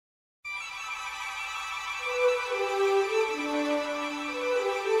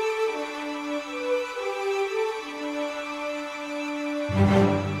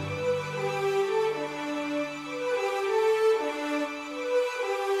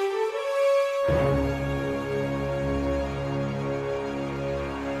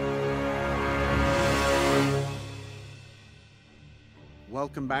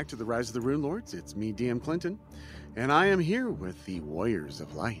Welcome back to the Rise of the Rune Lords. It's me, DM Clinton, and I am here with the Warriors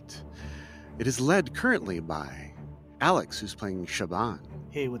of Light. It is led currently by Alex, who's playing Shaban.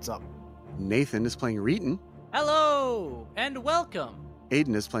 Hey, what's up? Nathan is playing Reeton. Hello, and welcome.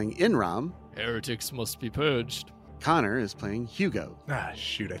 Aiden is playing Inram. Heretics must be purged. Connor is playing Hugo. Ah,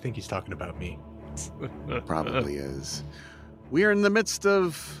 shoot, I think he's talking about me. Probably is. We are in the midst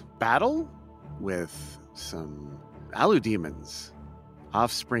of battle with some Alu demons,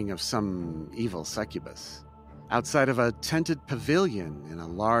 offspring of some evil succubus, outside of a tented pavilion in a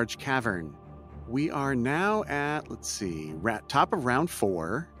large cavern. We are now at, top of round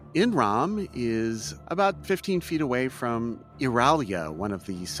 4. Inram is about 15 feet away from Iralia, one of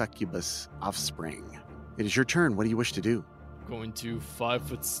the succubus offspring. It is your turn. What do you wish to do? Going to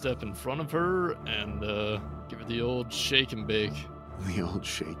 5-foot step in front of her and give her the old shake and bake. The old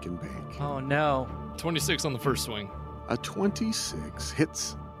shake and bake. Oh, no. 26 on the first swing. A 26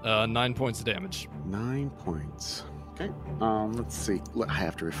 hits. 9 points of damage. 9 points. Okay. Let's see. I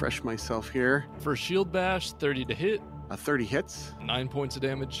have to refresh myself here. First shield bash, 30 to hit. A 30 hits. 9 points of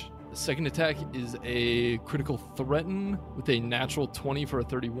damage. The second attack is a critical threaten with a natural 20 for a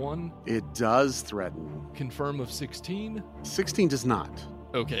 31. It does threaten. Confirm of 16. 16 does not.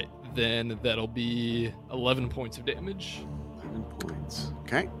 Okay, then that'll be 11 points of damage. 11 points.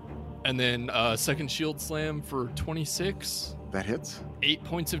 Okay. And then second shield slam for 26. That hits. 8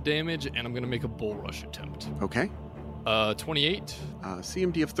 points of damage, and I'm going to make a bull rush attempt. Okay. 28.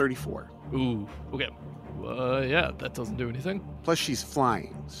 CMD of 34. Ooh, okay. Yeah, that doesn't do anything. Plus she's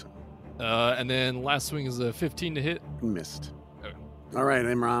flying, so. And then last swing is a 15 to hit. Missed. Okay. All right,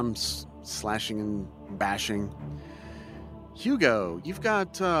 Imram's slashing and bashing. Hugo, you've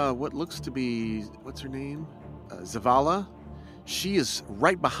got what looks to be, what's her name? Zavala. She is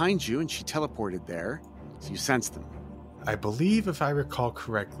right behind you, and she teleported there, so you sense them. I believe, if I recall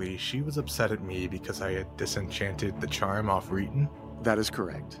correctly, she was upset at me because I had disenchanted the charm off Reeton. That is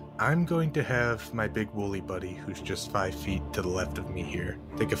correct. I'm going to have my big woolly buddy, who's just 5 feet to the left of me here,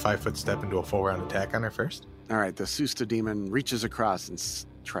 take a 5-foot step into a full round attack on her first. All right, the Susta demon reaches across and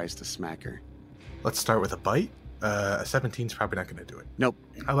tries to smack her. Let's start with a bite. A 17's probably not going to do it. Nope.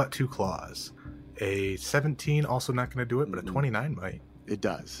 How about 2 claws? A 17 also not going to do it, but a 29 might. It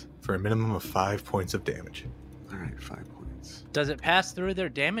does. For a minimum of 5 points of damage. All right, 5 points. Does it pass through their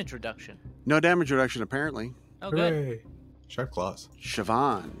damage reduction? No damage reduction, apparently. Oh, good. Hooray. Sharp claws.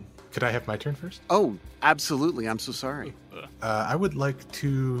 Siobhan. Could I have my turn first? Oh, absolutely. I'm so sorry. I would like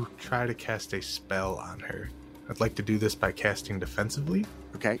to try to cast a spell on her. I'd like to do this by casting defensively.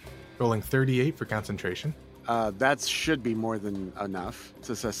 Okay. Rolling 38 for concentration. That should be more than enough.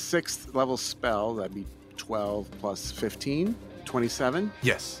 So it's a 6th level spell. That'd be 12 plus 15. 27.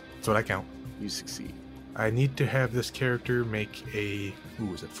 Yes, that's what I count. You succeed. I need to have this character make a...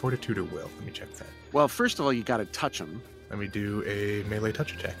 Ooh, is it Fortitude or Will? Let me check that. Well, first of all, you got to touch him. Let me do a melee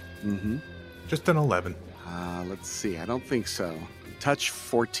touch attack. Mm-hmm. Just an 11. Let's see. I don't think so. Touch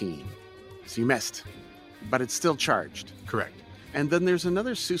 14. So you missed. But it's still charged. Correct. And then there's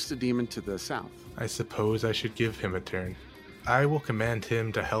another Susta demon to the south. I suppose I should give him a turn. I will command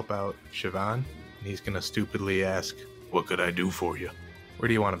him to help out Siobhan, and he's going to stupidly ask, "What could I do for you?" Where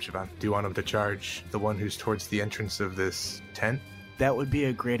do you want him, Siobhan? Do you want him to charge the one who's towards the entrance of this tent? That would be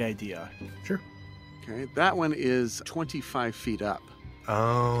a great idea. Sure. Okay, that one is 25 feet up.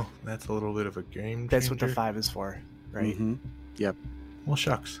 Oh, that's a little bit of a game That's what the changer. 5 is for, right? Mm-hmm. Yep. Well,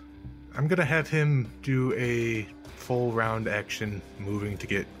 shucks. I'm going to have him do a full round action moving to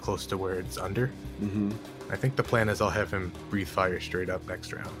get close to where it's under. Mm-hmm. I think the plan is I'll have him breathe fire straight up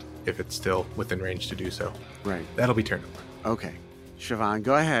next round, if it's still within range to do so. Right. That'll be turn number. Okay. Siobhan,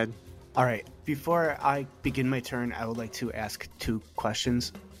 go ahead. All right. Before I begin my turn, I would like to ask 2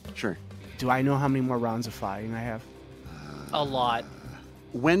 questions. Sure. Do I know how many more rounds of flying I have? A lot.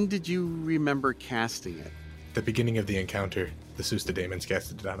 When did you remember casting it? The beginning of the encounter, the Susta Daemons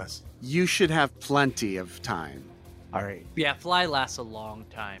casted it on us. You should have plenty of time. All right. Yeah, fly lasts a long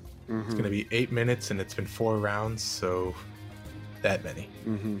time. Mm-hmm. It's going to be 8 minutes, and it's been 4 rounds, so that many.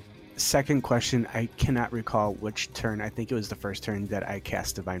 Mm-hmm. Second question, I cannot recall which turn. I think it was the first turn that I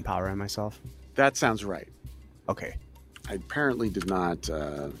cast Divine Power on myself. That sounds right. Okay. I apparently did not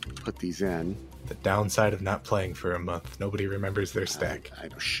put these in. The downside of not playing for a month. Nobody remembers their stack. I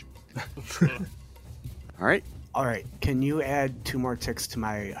don't. Shh. All right. All right. Can you add 2 more ticks to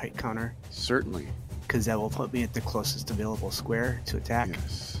my height counter? Certainly. because that will put me at the closest available square to attack.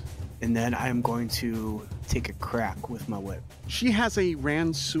 Yes. And then I'm going to take a crack with my whip. She has a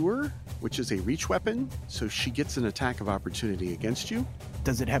Ransuer, which is a reach weapon, so she gets an attack of opportunity against you.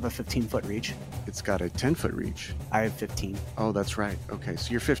 Does it have a 15-foot reach? It's got a 10-foot reach. I have 15. Oh, that's right. Okay,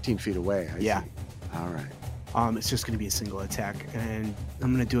 so you're 15 feet away. I Yeah. see. All right. It's just going to be a single attack, and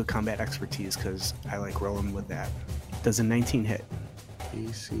I'm going to do a combat expertise because I like rolling with that. Does a 19 hit?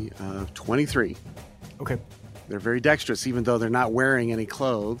 AC of 23. Okay. They're very dexterous, even though they're not wearing any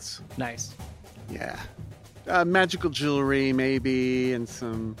clothes. Nice. Yeah. Magical jewelry, maybe, and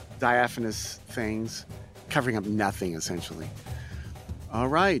some diaphanous things, covering up nothing, essentially. All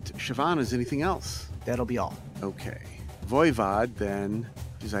right. Siobhan, is anything else? That'll be all. Okay. Voivod, then,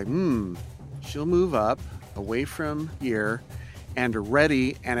 she's like, she'll move up away from here and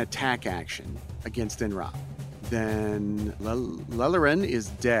ready an attack action against Enram. Then Lelerin is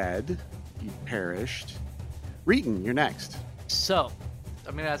dead. He perished. Reeton, you're next. So,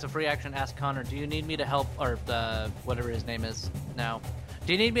 I'm gonna, as a free action, ask Connor, do you need me to help, or whatever his name is now?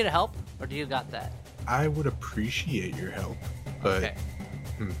 Do you need me to help, or do you got that? I would appreciate your help, but Okay.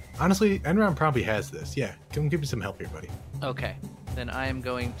 Honestly, Enron probably has this. Yeah, come give me some help here, buddy. Okay. Then I am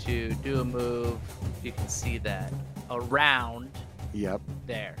going to do a move. You can see that around Yep.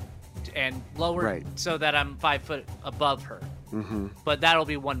 there, and lower Right. so that I'm 5 foot above her. Mm-hmm. But that'll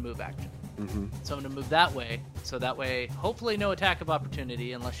be one move action. Mm-hmm. So I'm gonna move that way. So that way, hopefully, no attack of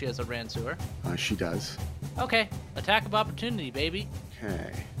opportunity unless she has a Ransuer. She does. Okay, attack of opportunity, baby.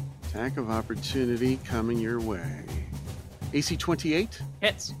 Okay. Attack of opportunity coming your way. AC 28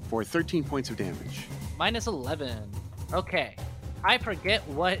 Hits. for 13 points of damage. Minus 11. Okay. I forget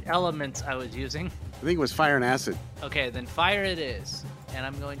what elements I was using. I think it was fire and acid. Okay, then fire it is. And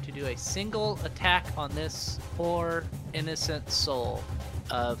I'm going to do a single attack on this poor innocent soul.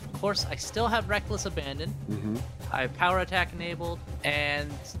 Of course, I still have Reckless Abandon. Mm-hmm. I have Power Attack enabled.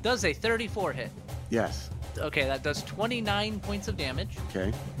 And does a 34 hit. Yes. Okay, that does 29 points of damage.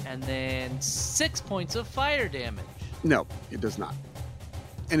 Okay. And then 6 points of fire damage. No, it does not.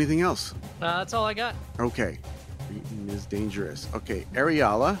 Anything else? That's all I got. Okay. Reeton is dangerous. Okay,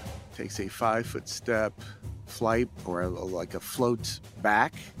 Ariala takes a 5-foot step flight or like a float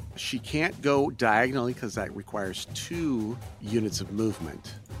back. She can't go diagonally because that requires 2 units of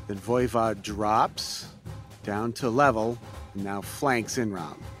movement. Then Voivod drops down to level and now flanks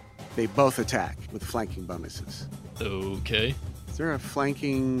Enram. They both attack with flanking bonuses. Okay. Is there a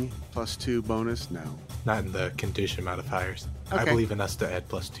flanking +2 bonus? No. Not in the condition modifiers. I Okay. believe in us to add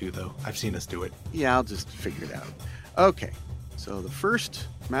 +2, though. I've seen us do it. Yeah, I'll just figure it out. Okay, so the first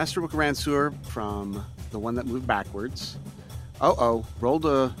Masterbook Ransuer from the one that moved backwards. Rolled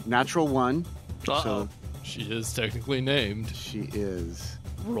a natural 1. So She is technically named. she is.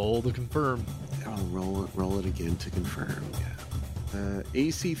 Roll to confirm. I'll roll it again to confirm. Yeah.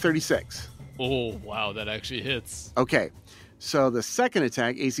 AC 36. Oh, wow, that actually hits. Okay, so the second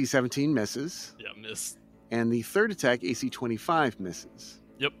attack, AC 17, misses. Yeah, miss. And the third attack, AC 25, misses.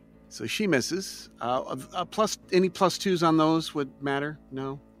 Yep. So she misses. Any +2s on those would matter?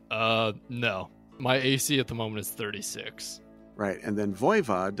 No? No. My AC at the moment is 36. Right, and then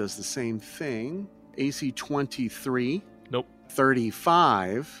Voivod does the same thing. AC 23. Nope.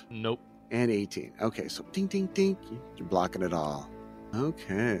 35. Nope. And 18. Okay, so ding, ding, ding. You're blocking it all.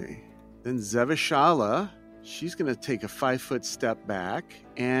 Okay. Then Zevishala, she's going to take a 5-foot step back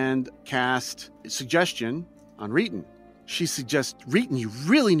and cast Suggestion on Reeton. She suggests, Reeton, you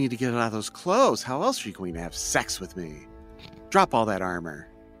really need to get out of those clothes. How else are you going to have sex with me? Drop all that armor.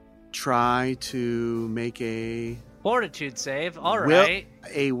 Try to make a Fortitude save. All right.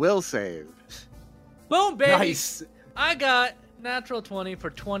 will save. Boom, baby. Nice. I got natural 20 for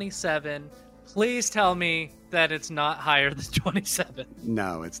 27. Please tell me that it's not higher than 27.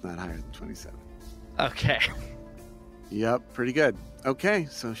 No, it's not higher than 27. Okay. Yep, pretty good. Okay,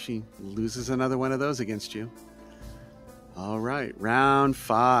 so she loses another one of those against you. All right, round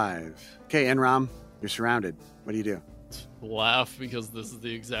 5. Okay, Enram, you're surrounded. What do you do? Laugh because this is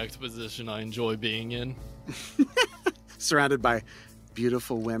the exact position I enjoy being in. Surrounded by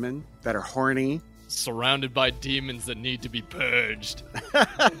beautiful women that are horny. Surrounded by demons that need to be purged.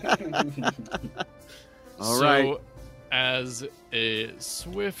 All so, right. as a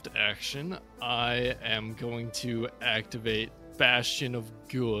swift action, I am going to activate Bastion of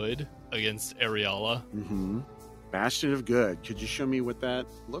Good against Ariala. Mm-hmm. Bastion of Good. Could you show me what that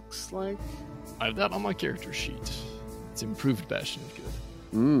looks like? I have that on my character sheet. It's improved Bastion of Good.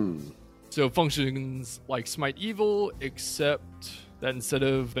 Hmm. So it functions like Smite Evil, except that instead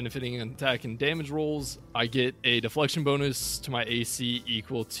of benefiting an attack and damage rolls, I get a deflection bonus to my AC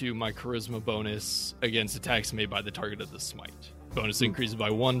equal to my charisma bonus against attacks made by the target of the smite. Bonus increases by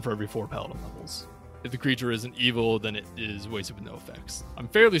 1 for every 4 paladin levels. If the creature isn't evil, then it is wasted with no effects. I'm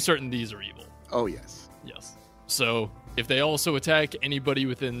fairly certain these are evil. Oh, yes. Yes. So if they also attack anybody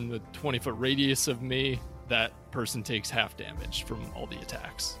within the 20-foot radius of me, that person takes half damage from all the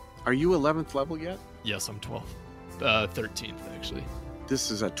attacks. Are you 11th level yet? Yes, I'm 12th. 13th, actually.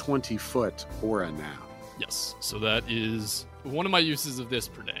 This is a 20-foot aura now. Yes. So that is one of my uses of this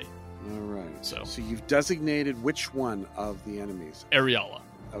per day. All right. So you've designated which one of the enemies? Ariella.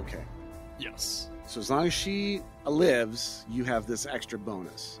 Okay. Yes. So as long as she lives, you have this extra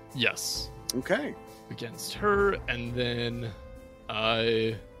bonus. Yes. Okay. Against her, and then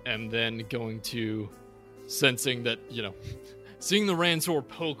I am then going to, sensing that, seeing the Ransor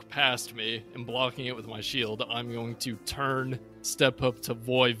poke past me and blocking it with my shield, I'm going to step up to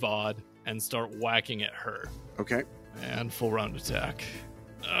Voivod and start whacking at her. Okay. And full round attack.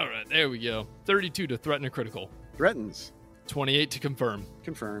 All right, there we go. 32 to threaten a critical. Threatens. 28 to confirm.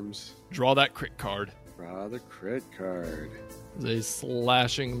 Confirms. Draw that crit card. Draw the crit card. It's a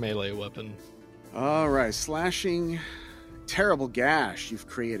slashing melee weapon. All right, slashing. Terrible gash you've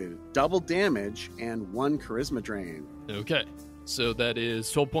created. Double damage and 1 charisma drain. Okay, so that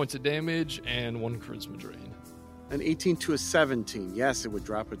is 12 points of damage and 1 charisma drain. An 18 to a 17. Yes, it would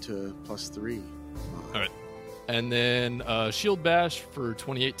drop it to +3. All right. And then shield bash for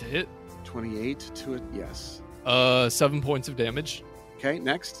 28 to hit. 28 to it, yes. 7 points of damage. Okay,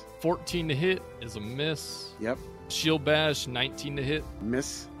 next. 14 to hit is a miss. Yep, Shield bash, 19 to hit.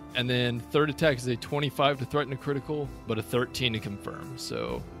 miss. And then third attack is a 25 to threaten a critical, but a 13 to confirm.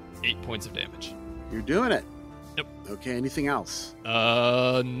 So 8 points of damage. You're doing it. Yep. Okay, anything else?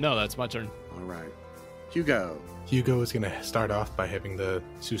 No, that's my turn. All right. Hugo. Hugo is going to start off by having the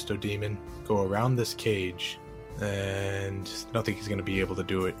Susto demon go around this cage, and I don't think he's going to be able to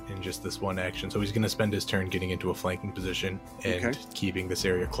do it in just this one action. So he's going to spend his turn getting into a flanking position and keeping this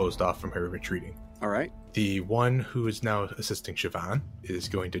area closed off from her retreating. All right. The one who is now assisting Siobhan is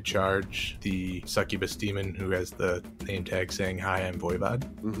going to charge the succubus demon who has the name tag saying, "Hi, I'm Voivod."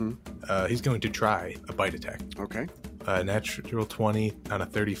 Mm-hmm. He's going to try a bite attack. Okay. Natural 20 on a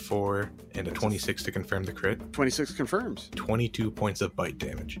 34 and a 26 to confirm the crit. 26 confirms. 22 points of bite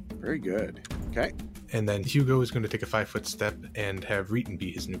damage. Very good. Okay. And then Hugo is going to take a 5-foot step and have Reeton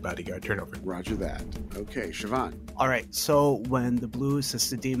be his new bodyguard. Turnover. Roger that. Okay, Siobhan. All right, so when the blue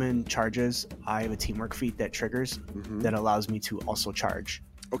assisted demon charges, I have a teamwork feat that triggers that allows me to also charge.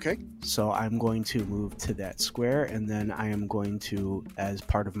 Okay. So I'm going to move to that square, and then I am going to, as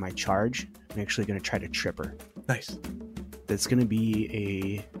part of my charge, I'm actually going to try to trip her. Nice. That's going to be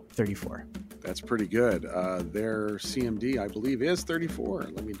a 34. That's pretty good. Their CMD, I believe, is 34.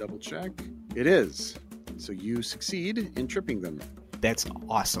 Let me double check. It is. So you succeed in tripping them. That's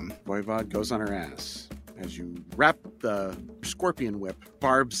awesome. Voivod goes on her ass. As you wrap the scorpion whip,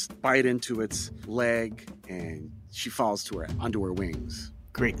 barbs bite into its leg, and she falls onto her wings.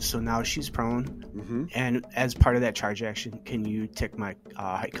 Great. So now she's prone. Mm-hmm. And as part of that charge action, can you tick my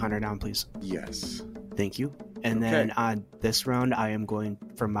height counter down, please? Yes. Thank you. And then on this round, I am going,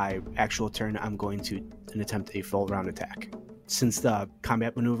 for my actual turn, I'm going to attempt a full round attack. Since the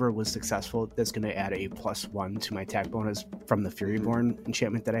combat maneuver was successful, that's going to add a +1 to my attack bonus from the Furyborn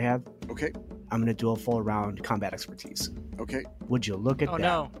enchantment that I have. Okay. I'm going to do a full round combat expertise. Okay. Would you look at that? Oh,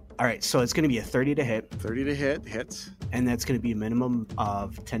 no. All right, so it's going to be a 30 to hit, 30 to hit. Hits. and that's going to be a minimum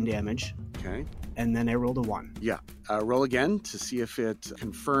of 10 damage. Okay. And then I rolled a 1. Yeah. Roll again to see if it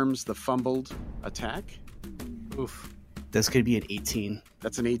confirms the fumbled attack. Oof. That's going to be an 18.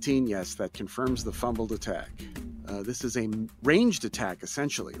 That's an 18. Yes, that confirms the fumbled attack. This is a ranged attack,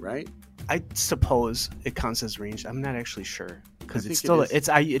 essentially, right? I suppose it counts as ranged. I'm not actually sure because I it's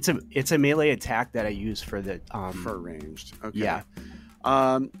think still it's a melee attack that I use for the For ranged. Okay. yeah.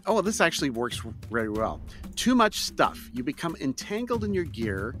 This actually works very well. Too much stuff. You become entangled in your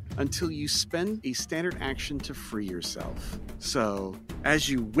gear until you spend a standard action to free yourself. So as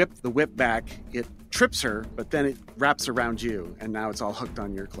you whip the whip back, it trips her, but then it wraps around you, and now it's all hooked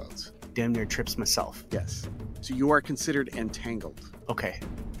on your clothes. Damn near trips myself. Yes. So you are considered entangled. Okay,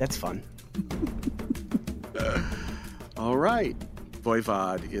 that's fun. All right.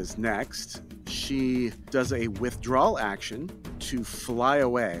 Voivod is next. She does a withdrawal action to fly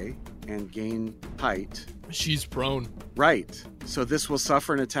away and gain height. She's prone. Right. So this will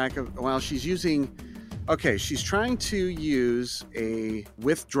suffer an attack of... Well, she's using... Okay, she's trying to use a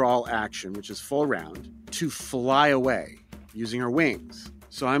withdrawal action, which is full round, to fly away using her wings.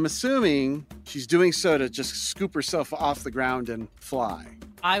 So I'm assuming she's doing so to just scoop herself off the ground and fly.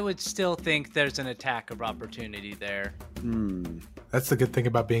 I would still think there's an attack of opportunity there. That's the good thing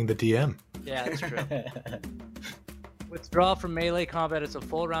about being the DM. Yeah, that's true. Withdraw from melee combat is a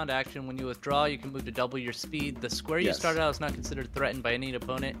full round action. When you withdraw, you can move to double your speed. The square you started out is not considered threatened by any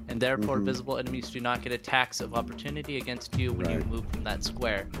opponent, and therefore visible enemies do not get attacks of opportunity against you when you move from that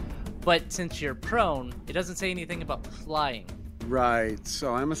square. But since you're prone, it doesn't say anything about flying. Right,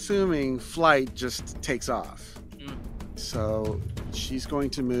 so I'm assuming flight just takes off. So she's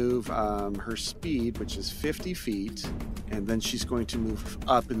going to move her speed, which is 50 feet, and then she's going to move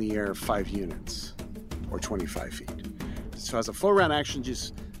up in the air 5 units, or 25 feet. So as a full round action,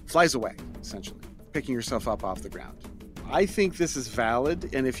 just flies away, essentially, picking herself up off the ground. I think this is valid,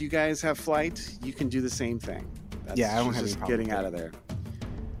 and if you guys have flight, you can do the same thing. I don't have any just problem getting with out of there.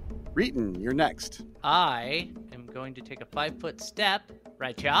 Reeton, you're next. I am going to take a 5-foot step,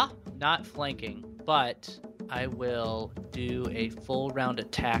 right, yeah? Not flanking, but I will do a full round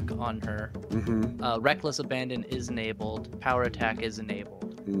attack on her. Reckless Abandon is enabled. Power attack is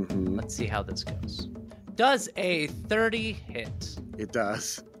enabled. Let's see how this goes. Does a 30 hit? It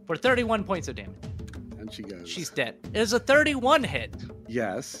does. For 31 points of damage. And she goes. She's dead. It is a 31 hit.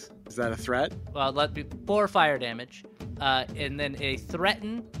 Yes. Is that a threat? Well, let me 4 fire damage. And then a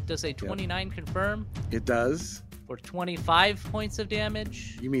threaten. Does a 29 confirm? It does. For 25 points of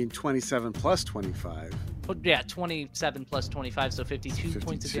damage. You mean 27 plus 25? Yeah, 27 plus 25, so 52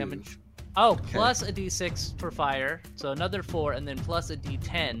 points of damage. Oh, Okay. plus a d6 for fire, so another 4, and then plus a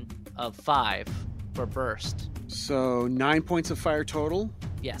d10 of 5 for burst. So 9 points of fire total?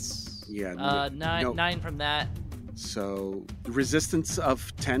 Yes. Yeah. 9 from that. So resistance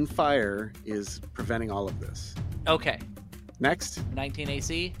of 10 fire is preventing all of this. Okay. Next, 19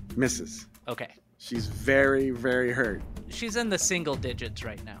 AC. misses. Okay. She's very, very hurt. She's in the single digits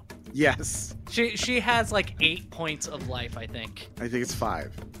right now. Yes. She has like 8 points of life, I think. I think it's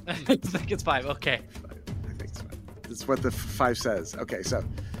 5. I think it's 5. Okay. I think it's 5. That's what the 5 says. Okay, so.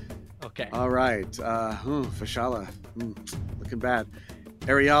 Okay. All right. Vishala. Looking bad.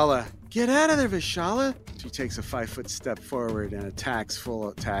 Ariala. Get out of there, Vishala. She takes a 5-foot step forward and attacks full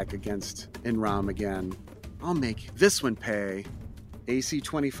attack against Inram again. I'll make this one pay. AC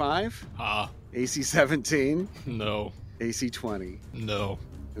 25. AC 17. No. AC 20. No.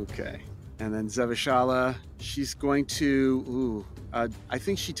 Okay. And then Zevishala, she's going to, I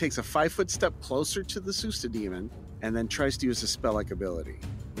think she takes a 5-foot step closer to the Susta demon and then tries to use a spell-like ability,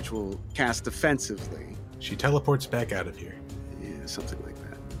 which will cast defensively. She teleports back out of here, Yeah, something like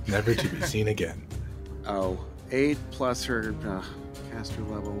that. never to be seen again. 8 plus her caster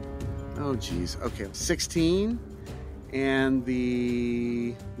level. Oh, geez. Okay, 16. And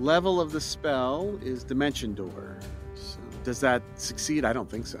the level of the spell is Dimension Door. So does that succeed? I don't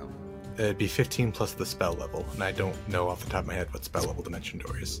think so. It'd be 15 plus the spell level, and I don't know off the top of my head what spell level Dimension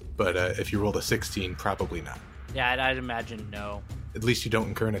Door is. But if you rolled a 16, probably not. Yeah, I'd imagine no. At least you don't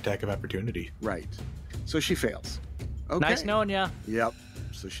incur an attack of opportunity. Right. So she fails. Okay. Nice knowing ya. Yep.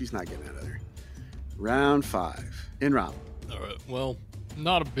 So she's not getting out of there. Round 5. Inram. All right. Well,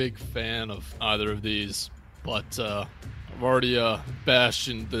 not a big fan of either of these, but I've already bashed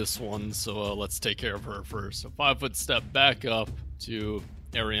in this one, so let's take care of her first. So 5-foot step back up to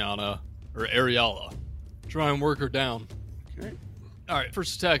Ariala. Try and work her down. Okay. All right.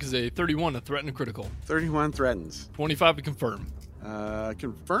 First attack is a 31 to threaten a critical. 31 threatens. 25 to confirm.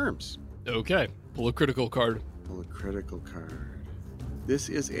 Confirms. Okay. Pull a critical card. Pull a critical card. This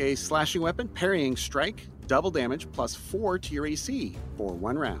is a slashing weapon, parrying strike, double damage, plus 4 to your AC for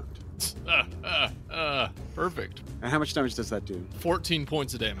 1 round. Perfect. And how much damage does that do? 14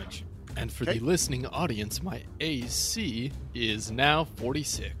 points of damage. And for Okay. the listening audience, my AC is now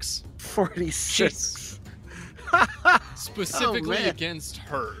 46. 46. Specifically Oh, man. against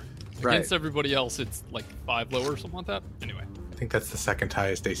her. Right. Against everybody else, it's like 5 lower or something like that. Anyway. I think that's the second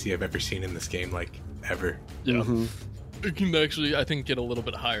highest AC I've ever seen in this game, like, ever. Yeah. Mhm. It can actually, I think, get a little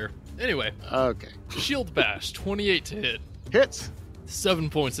bit higher. Anyway, Okay. Shield Bash, 28 to hit. Hits. 7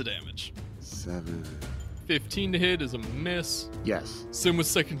 points of damage. 7. 15 to hit is a miss. Yes. Same with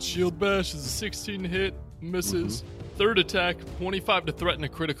second Shield Bash is a 16 to hit, misses. Third attack, 25 to threaten a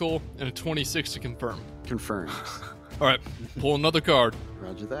critical, and a 26 to confirm. Confirmed. All right, pull another card.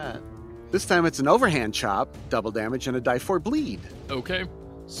 Roger that. This time it's an overhand chop, double damage, and a die 4 bleed. Okay,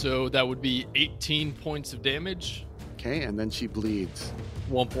 so that would be 18 points of damage. Okay, and then she bleeds.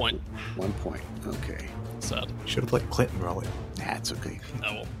 1 point. 1 point. Okay. Sad. Should have let Clinton roll it. That's okay.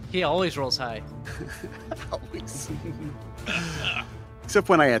 Oh well. He always rolls high. Always. Except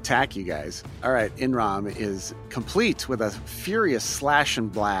when I attack you guys. All right, Inram is complete with a furious slash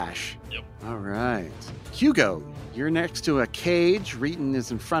and blash. Yep. All right. Hugo, you're next to a cage. Reeton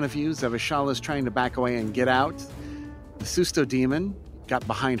is in front of you. Zavashala is trying to back away and get out. The Susto demon got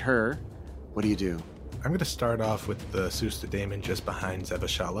behind her. What do you do? I'm going to start off with the Susta Daemon just behind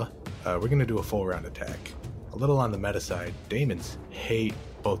Zavashala. We're going to do a full round attack. A little on the meta side, Daemons hate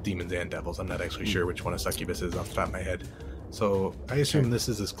both demons and devils. I'm not actually sure which one a succubus is off the top of my head. So I assume this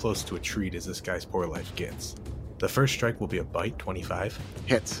is as close to a treat as this guy's poor life gets. The first strike will be a bite, 25.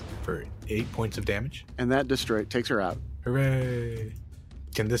 Hits. For 8 points of damage. And that takes her out. Hooray!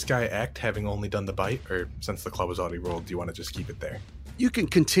 Can this guy act having only done the bite? Or since the club was already rolled, do you want to just keep it there? You can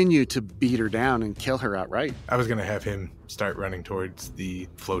continue to beat her down and kill her outright. I was going to have him start running towards the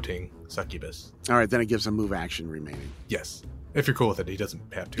floating succubus. All right, then it gives a move action remaining. Yes. If you're cool with it, he doesn't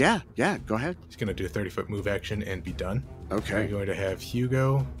have to. Yeah, go ahead. He's going to do a 30-foot move action and be done. Okay. We're going to have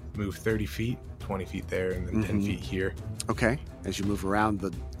Hugo move 30 feet, 20 feet there, and then 10 feet here. Okay, as you move around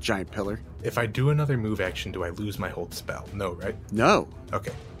the giant pillar. If I do another move action, do I lose my hold spell? No, right? No.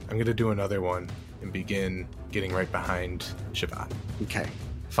 Okay. I'm going to do another one and begin getting right behind Siobhan. Okay.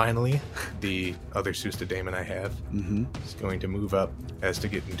 Finally, the other Susta Daemon I have is going to move up as to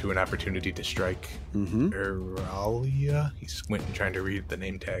get into an opportunity to strike Eralia. He's squinting trying to read the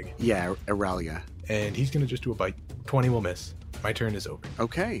name tag. Yeah, Eralia. And he's going to just do a bite. 20 will miss. My turn is over.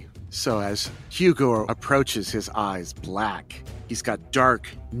 Okay. So as Hugo approaches, his eyes black. He's got dark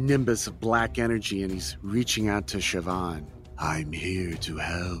nimbus of black energy, and he's reaching out to Siobhan. I'm here to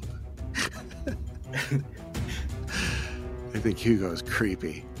help. I think Hugo's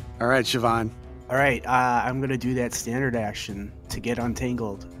creepy. All right, Siobhan. All right, I'm going to do that standard action to get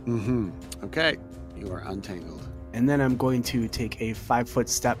untangled. Okay, you are untangled. And then I'm going to take a 5-foot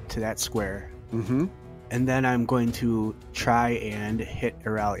step to that square. And then I'm going to try and hit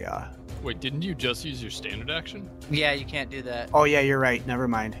Eralia. Wait, didn't you just use your standard action? Yeah, you can't do that. Oh, yeah, you're right. Never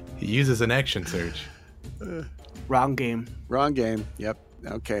mind. He uses an action surge. Wrong game. Wrong game. Yep.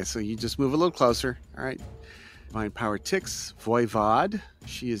 Okay, so you just move a little closer. All right. Divine Power ticks. Voivod.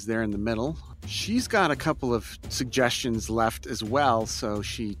 She is there in the middle. She's got a couple of suggestions left as well, so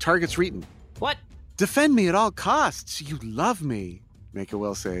she targets Reeton. What? Defend me at all costs. You love me. Make a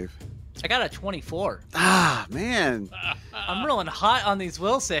will save. I got a 24. Ah, man. I'm rolling hot on these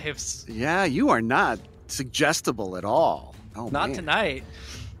will saves. Yeah, you are not suggestible at all. Oh, Not man. tonight.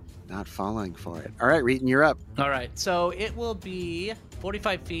 Not falling for it. All right, Reeton, you're up. All right, so it will be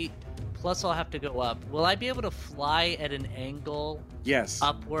 45 feet, plus I'll have to go up. Will I be able to fly at an angle Yes.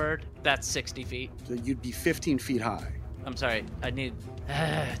 upward? That's 60 feet. So you'd be 15 feet high. I'm sorry, I need...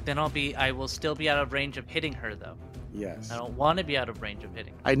 then I will still be out of range of hitting her, though. Yes. I don't want to be out of range of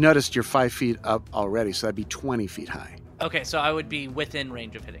hitting her. I noticed you're 5 feet up already, so that'd be 20 feet high. Okay, so I would be within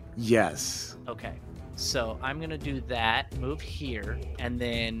range of hitting. Yes. Okay, so I'm going to do that, move here, and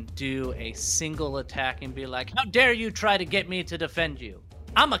then do a single attack and be like, how dare you try to get me to defend you?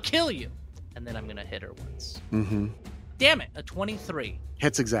 I'ma kill you! And then I'm going to hit her once. Damn it, a 23.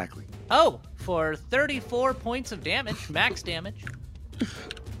 Hits exactly. Oh, for 34 points of damage, max damage.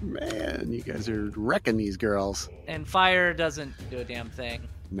 Man, you guys are wrecking these girls. And fire doesn't do a damn thing.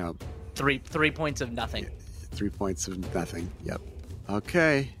 No, 3 points of nothing. 3 points of nothing. Yep.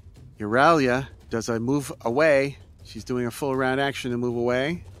 Okay. Euralia does a move away. She's doing a full round action to move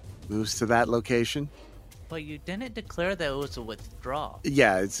away. Moves to that location. But you didn't declare that it was a withdrawal.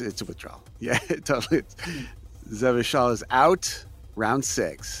 Yeah, it's a withdrawal. Yeah, totally. Zavashal is out. Round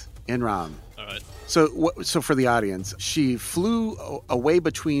 6. Inram. All right. So for the audience, she flew away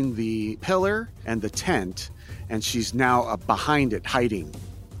between the pillar and the tent, and she's now behind it, hiding.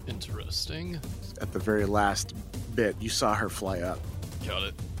 Interesting. At the very last bit, you saw her fly up. Got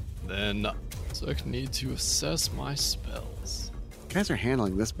it. Then, so I need to assess my spells. You guys are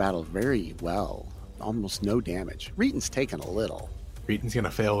handling this battle very well. Almost no damage. Reeton's taken a little. Reeton's going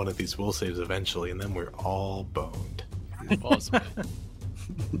to fail one of these will saves eventually, and then we're all boned. Possibly.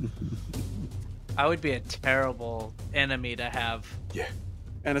 I would be a terrible enemy to have. Yeah.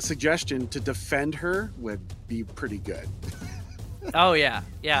 And a suggestion to defend her would be pretty good. Oh, yeah.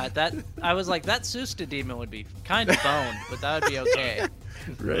 Yeah, that I was like, that Susta demon would be kind of boned, but that would be okay.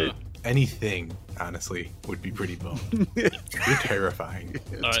 Right. Anything, honestly, would be pretty boned. You're terrifying.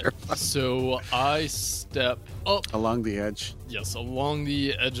 All right. So I step up. Along the edge. Yes, along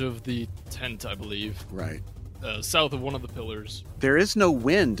the edge of the tent, I believe. Right. South of one of the pillars. There is no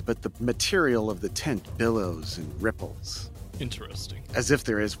wind, but the material of the tent billows and ripples. Interesting. As if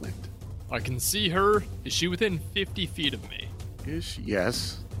there is wind. I can see her. Is she within 50 feet of me?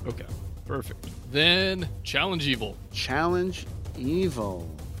 Yes. Okay, perfect. Then challenge evil. Challenge Evil.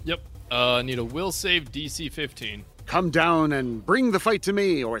 Yep. Need a will save DC 15. Come down and bring the fight to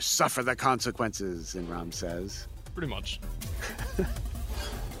me or suffer the consequences, Inram says. Pretty much.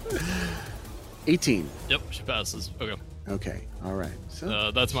 18. Yep, she passes. Okay. Okay, all right.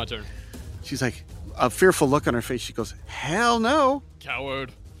 So that's my turn. she's like, a fearful look on her face. She goes, hell no.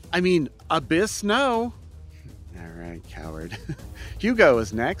 Coward. I mean, Abyss, no. All right, coward. Hugo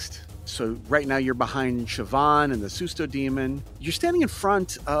is next. So right now you're behind Siobhan and the Susto Demon. You're standing in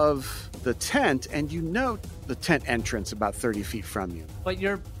front of the tent, and you note the tent entrance about 30 feet from you. But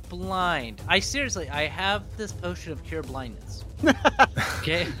you're blind. I have this potion of cure blindness.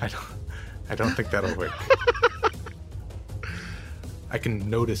 Okay? I don't think that'll work. I can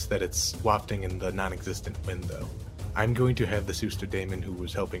notice that it's wafting in the non-existent wind, though. I'm going to have the Susto Demon who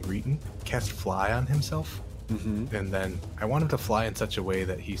was helping Reeton cast Fly on himself. Mm-hmm. And then I want him to fly in such a way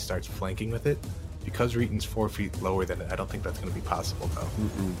that he starts flanking with it. Because Reeton's 4 feet lower than it, I don't think that's going to be possible, though.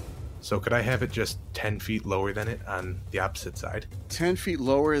 Mm-hmm. So could I have it just 10 feet lower than it on the opposite side? 10 feet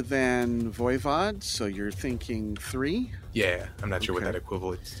lower than Voivod, so you're thinking 3? Yeah, I'm not sure what that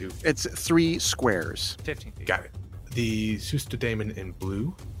equates to. It's 3 squares. 15 feet. Got it. The Susto Demon in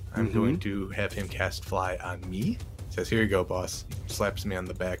blue, I'm going to have him cast Fly on me. Says, here you go, boss. Slaps me on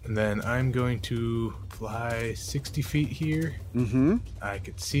the back. And then I'm going to fly 60 feet here. Mm-hmm. I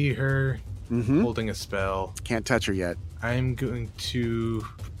could see her holding a spell. Can't touch her yet. I'm going to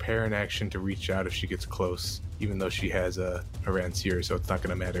prepare an action to reach out if she gets close, even though she has a Rancier, so it's not going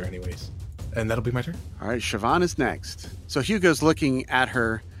to matter anyways. And that'll be my turn. All right, Siobhan is next. So Hugo's looking at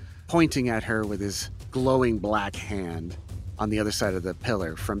her, pointing at her with his glowing black hand on the other side of the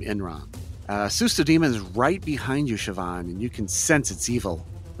pillar from Inram. Susto Demon is right behind you, Siobhan, and you can sense its evil.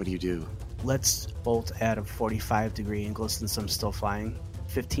 What do you do? Let's bolt at a 45-degree angle since I'm still flying.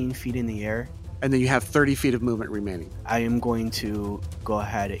 15 feet in the air. And then you have 30 feet of movement remaining. I am going to go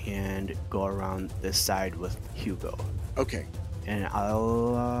ahead and go around this side with Hugo. Okay. And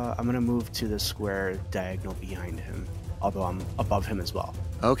I'm going to move to the square diagonal behind him, although I'm above him as well.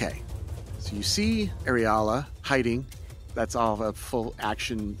 Okay. So you see Ariala hiding. That's all a full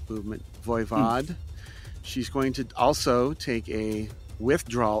action movement. Voivod. She's going to also take a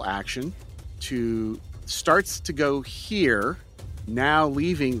withdrawal action starts to go here, now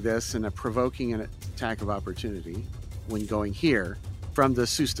leaving this and provoking an attack of opportunity when going here from the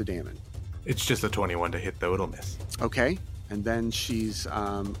Susto Demon. It's just a 21 to hit, though. It'll miss. Okay. And then she's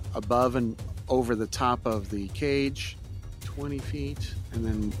above and over the top of the cage, 20 feet, and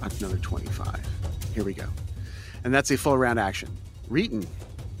then another 25. Here we go. And that's a full round action. Reeton.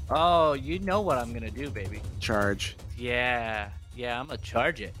 Oh, you know what I'm going to do, baby. Charge. Yeah, I'm going to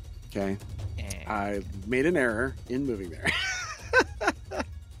charge it. Okay. And... I made an error in moving there.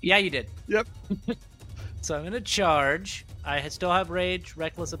 Yeah, you did. Yep. So I'm going to charge. I still have Rage,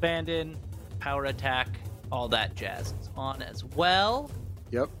 Reckless Abandon, Power Attack, all that jazz is on as well.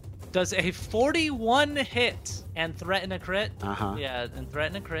 Yep. Does a 41 hit and threaten a crit? Uh-huh. Yeah, and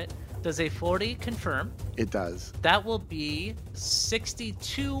threaten a crit. Does a 40 confirm? It does. That will be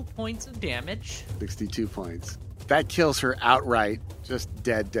 62 points of damage. 62 points. That kills her outright. Just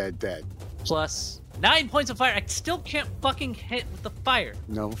dead. Plus 9 points of fire. I still can't fucking hit with the fire.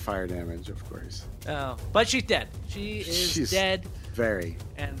 No fire damage, of course. Oh, but she's dead. She's dead. Very.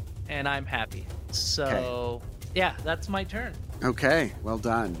 And I'm happy. So, yeah, that's my turn. Okay, well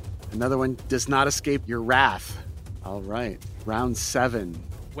done. Another one does not escape your wrath. All right. Round 7.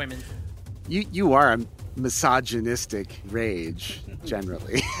 Women. You are a misogynistic rage,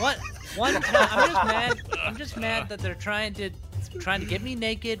 generally. What? I'm just mad that they're trying to get me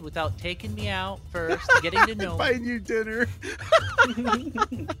naked without taking me out first, getting to know me. Buying you dinner.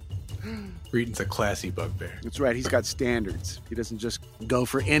 Reeton's a classy bugbear. That's right. He's got standards. He doesn't just go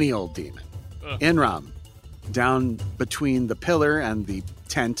for any old demon. Inram, down between the pillar and the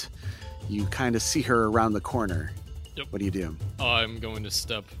tent, you kind of see her around the corner. Yep. What do you do? I'm going to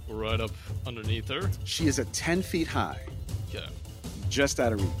step right up underneath her. She is at 10 feet high. Okay. Just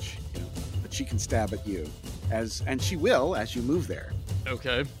out of reach, but she can stab at you, and she will as you move there.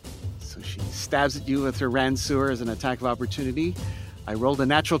 Okay. So she stabs at you with her Ranseur as an attack of opportunity. I rolled a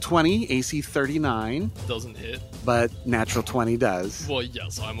natural 20, AC 39. Doesn't hit. But natural 20 does. Well,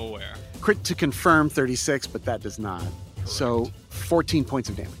 yes, I'm aware. Crit to confirm 36, but that does not. Correct. So 14 points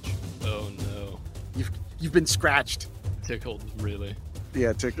of damage. Oh no. You've been scratched. Tickled, really.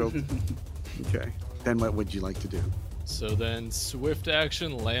 Yeah, tickled. Okay. Then what would you like to do? So then swift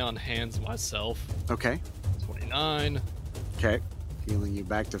action, lay on hands myself. Okay. 29. Okay. Healing you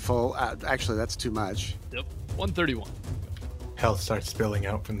back to full. Actually, that's too much. Yep. 131. Health starts spilling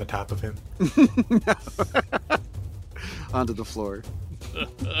out from the top of him. onto the floor.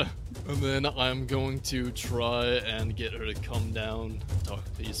 And then I'm going to try and get her to come down, talk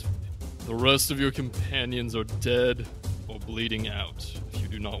peacefully. The rest of your companions are dead or bleeding out. If you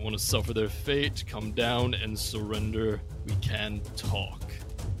do not want to suffer their fate, come down and surrender. We can talk.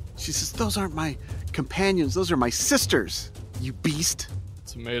 She says, those aren't my companions. Those are my sisters, you beast.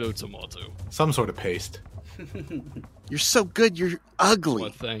 Tomato, tomato. Some sort of paste. You're so good, you're ugly.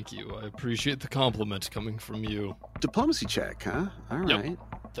 Well, thank you. I appreciate the compliment coming from you. Diplomacy check, huh? All right. Yep.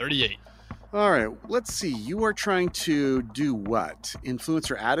 38. All right, let's see. You are trying to do what? Influence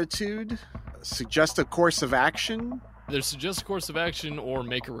her attitude? Suggest a course of action? Either suggest a course of action or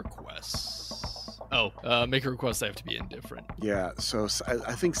make a request. Make a request. I have to be indifferent. Yeah, so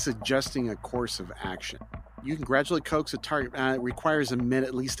I think suggesting a course of action. You can gradually coax a target. It requires at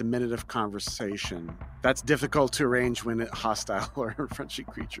least a minute of conversation. That's difficult to arrange when hostile or friendly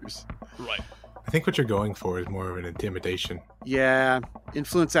creatures. Right. I think what you're going for is more of an intimidation. Yeah,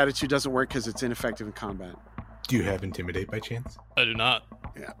 influence attitude doesn't work because it's ineffective in combat. Do you have intimidate by chance? I do not.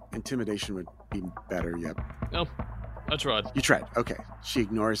 Yeah, intimidation would be better, yep. No, I tried. You tried, okay. She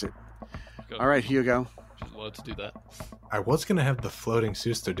ignores it. Go. All right, Hugo. She's allowed to do that. I was going to have the floating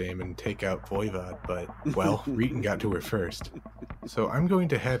Susterdame and take out Voivod, but, well, Reeton got to her first. So I'm going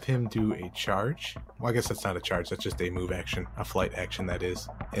to have him do a charge. Well, I guess that's not a charge, that's just a move action, a flight action, that is.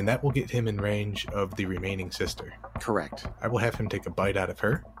 And that will get him in range of the remaining sister. Correct. I will have him take a bite out of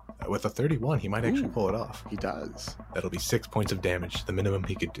her. With a 31, he might actually pull it off. He does. That'll be 6 points of damage, the minimum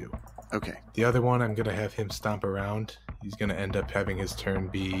he could do. Okay. The other one, I'm going to have him stomp around. He's going to end up having his turn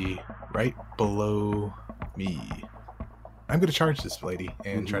be right below me. I'm going to charge this lady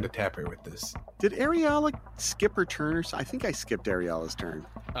and try to tap her with this. Did Ariella skip her turn? I think I skipped Ariella's turn.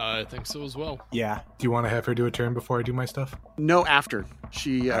 I think so as well. Yeah. Do you want to have her do a turn before I do my stuff? No, after.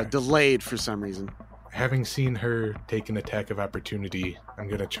 She All right. delayed for some reason. Having seen her take an attack of opportunity, I'm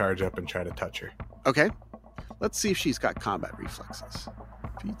going to charge up and try to touch her. Okay. Let's see if she's got combat reflexes.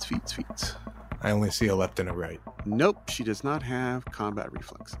 Feats. I only see a left and a right. Nope, she does not have combat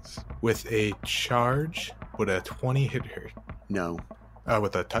reflexes. With a charge, would a 20 hit her? No.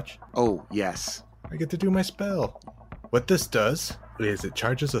 With a touch? Oh, yes. I get to do my spell. What this does is it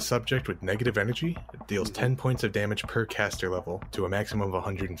charges a subject with negative energy. It deals 10 points of damage per caster level to a maximum of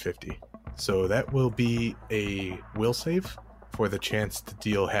 150. So that will be a will save for the chance to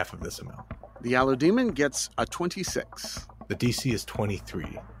deal half of this amount. The Allodemon gets a 26. The DC is 23.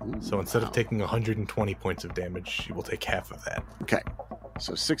 Ooh, So instead wow. of taking 120 points of damage, she will take half of that. Okay.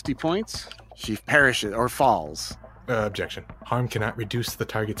 So 60 points. She perishes or falls. Objection. Harm cannot reduce the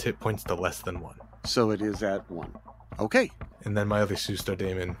target's hit points to less than 1. So it is at 1. Okay. And then my other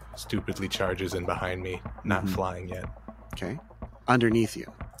Susterdamon stupidly charges in behind me, not flying yet. Okay. Underneath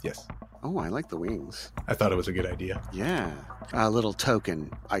you. Yes. Oh, I like the wings. I thought it was a good idea. Yeah. A little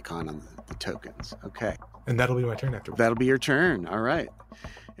token icon on the tokens. Okay. And that'll be my turn afterwards. That'll be your turn. All right.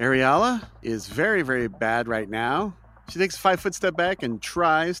 Ariella is very, very bad right now. She takes a 5-foot step back and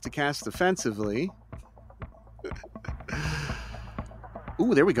tries to cast defensively.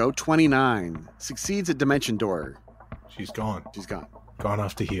 Ooh, there we go. 29. Succeeds at Dimension Door. She's gone. She's gone. Gone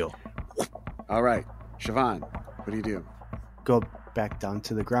off to heal. All right. Siobhan, what do you do? Go back down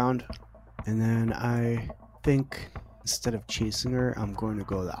to the ground. And then I think instead of chasing her, I'm going to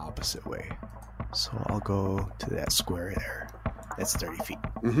go the opposite way. So I'll go to that square there. That's 30 feet.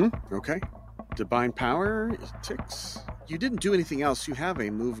 Okay. Divine Power ticks. You didn't do anything else. You have a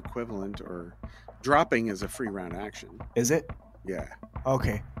move equivalent or dropping as a free round action. Is it? Yeah.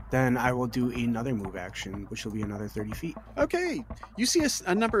 Okay. Then I will do another move action, which will be another 30 feet. Okay. You see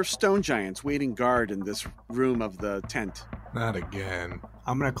a number of stone giants waiting guard in this room of the tent. Not again.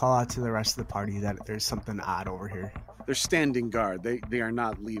 I'm going to call out to the rest of the party that there's something odd over here. They're standing guard. They are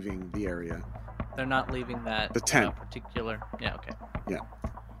not leaving the area. They're not leaving that The tent. particular. Yeah, okay.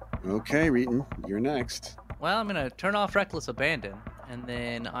 Okay, Reeton, you're next. Well, I'm going to turn off Reckless Abandon, and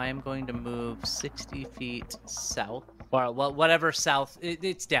then I'm going to move 60 feet south. Well, whatever south.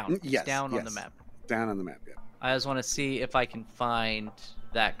 It's down. It's Yes, down on the yes. map. Down on the map, yeah. I just want to see if I can find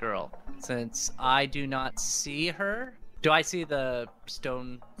that girl. Since I do not see her. Do I see the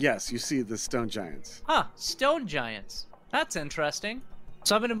stone? Yes, you see the stone giants. Stone giants. That's interesting.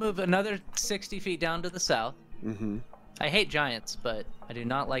 So I'm going to move another 60 feet down to the south. Mm-hmm. I hate giants, but I do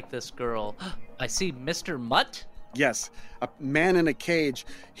not like this girl. I see Mr. Mutt. Yes, a man in a cage.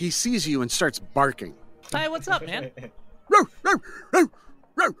 He sees you and starts barking. Hi, what's up, man? Row, row, row,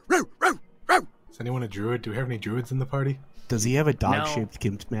 row, row, row, row. Is anyone a druid? Do we have any druids in the party? Does he have a dog-shaped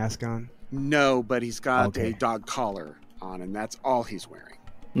gimp mask on? No, but he's got Okay. a dog collar on, and that's all he's wearing.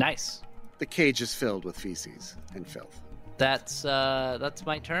 Nice. The cage is filled with feces and filth. That's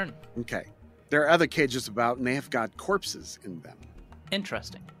my turn. Okay. There are other cages about, and they have got corpses in them.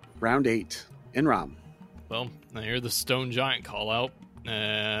 Interesting. Round 8. Inram. Well, I hear the stone giant call out,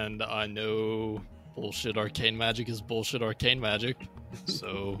 and I know bullshit arcane magic is bullshit arcane magic.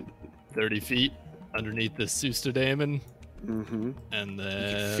 So 30 feet underneath this Suster Daemon. Mm-hmm. And You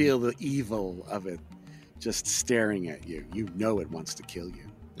then can feel the evil of it just staring at you. You know it wants to kill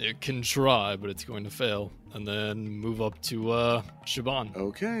you. it can try, but it's going to fail. And then move up to Shaban.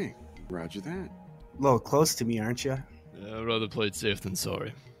 Okay. Roger that. A little close to me, aren't you? I'd rather play it safe than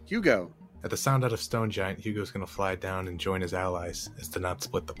sorry. Hugo. At the sound out of Stone Giant, Hugo's going to fly down and join his allies as to not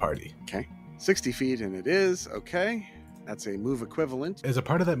split the party. Okay. 60 feet, and it is. Okay. That's a move equivalent. As a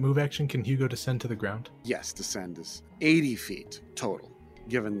part of that move action, can Hugo descend to the ground? Yes, descend is 80 feet total,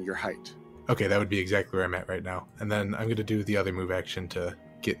 given your height. Okay, that would be exactly where I'm at right now. And then I'm going to do the other move action to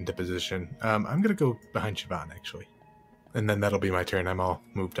get into position. I'm going to go behind Siobhan, actually. And then that'll be my turn. I'm all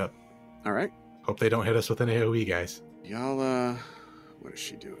moved up. All right. Hope they don't hit us with an AoE, guys. Y'all, what is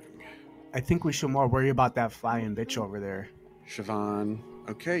she doing? I think we should more worry about that flying bitch over there. Siobhan.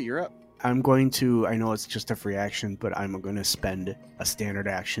 Okay, you're up. I'm going to, I know it's just a free action, but I'm going to spend a standard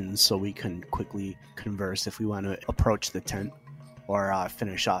action so we can quickly converse if we want to approach the tent or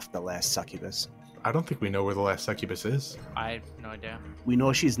finish off the last succubus. I don't think we know where the last succubus is. I have no idea. We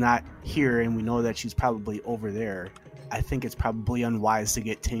know she's not here and we know that she's probably over there. I think it's probably unwise to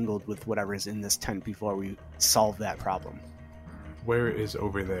get tangled with whatever is in this tent before we solve that problem. Where is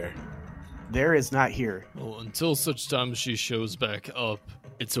over there? There is not here. Well, until such time as she shows back up,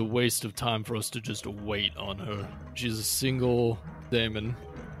 it's a waste of time for us to just wait on her. She's a single daemon.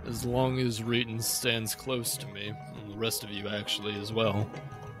 As long as Reeton stands close to me, and the rest of you actually as well,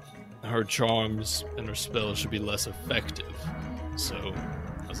 her charms and her spells should be less effective. So,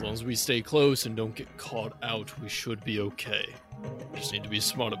 as long as we stay close and don't get caught out, we should be okay. Just need to be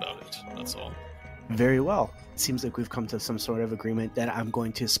smart about it, that's all. Very well. It seems like we've come to some sort of agreement that I'm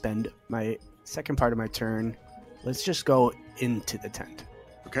going to spend my second part of my turn. Let's just go into the tent.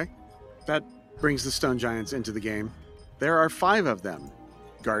 Okay. That brings the stone giants into the game. There are 5 of them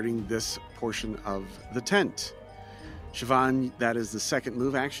guarding this portion of the tent. Siobhan, that is the second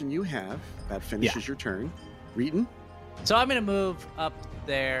move action you have. That finishes your turn. Reeton? So I'm gonna move up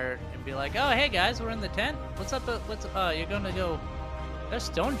there and be like, "Oh, hey guys, we're in the tent. What's up? You're gonna go? There's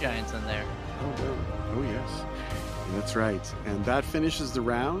stone giants in there." Oh, yes. That's right. And that finishes the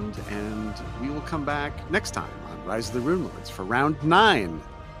round, and we will come back next time on Rise of the Runelords for round 9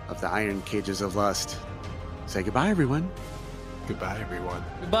 of the Iron Cages of Lust. Say goodbye, everyone. Goodbye, everyone.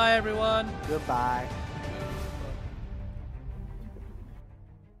 Goodbye, everyone. Goodbye.